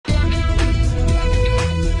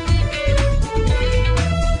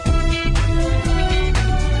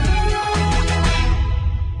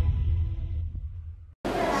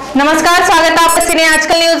नमस्कार, स्वागत है आपका सिने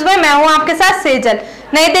आजकल न्यूज में। मैं हूं आपके साथ सेजल।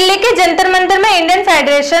 नई दिल्ली के जंतर मंतर में Indian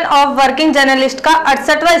federation of working journalist का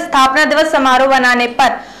 68वां स्थापना दिवस समारोह मनाने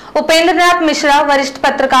पर उपेंद्र नाथ मिश्रा, वरिष्ठ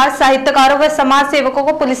पत्रकार, साहित्यकारों व समाज सेवकों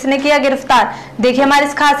को पुलिस ने किया गिरफ्तार। देखिए हमारी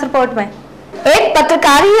इस खास रिपोर्ट में। एक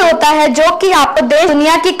पत्रकार ही होता है जो कि आपको देश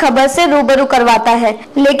दुनिया की खबर से रूबरू करवाता है,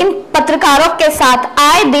 लेकिन पत्रकारों के साथ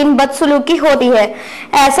आए दिन बदसलूकी होती है।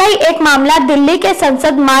 ऐसा ही एक मामला दिल्ली के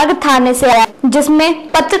संसद मार्ग थाने से आया, जिसमें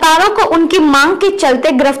पत्रकारों को उनकी मांग के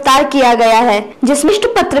चलते गिरफ्तार किया गया है, जिसमें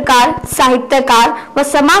पत्रकार, साहित्यकार व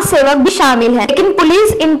समाज सेवक भी शामिल हैं। लेकिन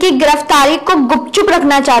पुलिस इनकी गिरफ्तारी को गुपचुप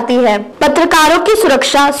रखना चाहती है। पत्रकारों की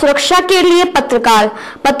सुरक्षा के लिए पत्रकार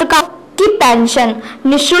की पेंशन,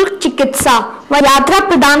 निःशुल्क चिकित्सा व यात्रा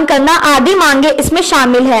प्रदान करना आदि मांगे इसमें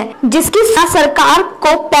शामिल है, जिसकी सरकार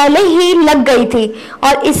को पहले ही लग गई थी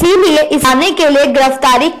और इसीलिए इस आने के लिए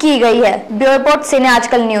गिरफ्तारी की गई है। ब्यूरो रिपोर्ट, सिने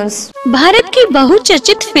आजकल न्यूज। भारत की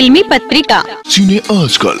बहुचर्चित फिल्मी पत्रिका सिने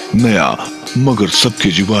आजकल, नया मगर सबके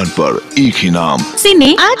जुबान पर एक ही नाम,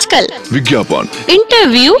 सिने आजकल। विज्ञापन,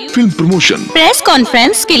 interview, film promotion, press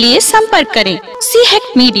conference के लिए संपर्क करें। सीहेक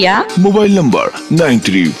media. Mobile number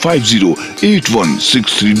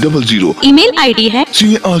 9350816300। Email ID है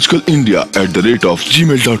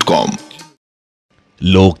cineajkalindia@gmail.com।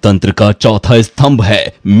 लोकतंत्र का चौथा स्तंभ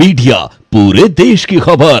है मीडिया। पूरे देश की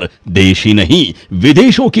खबर, देश ही नहीं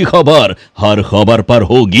विदेशों की खबर, हर खबर पर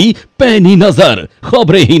होगी पैनी नजर।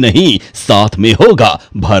 खबरें ही नहीं, साथ में होगा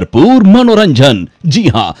भरपूर मनोरंजन। जी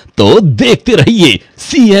हां, तो देखते रहिए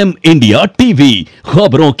सीएम इंडिया टीवी,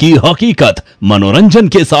 खबरों की हकीकत मनोरंजन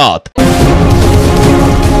के साथ।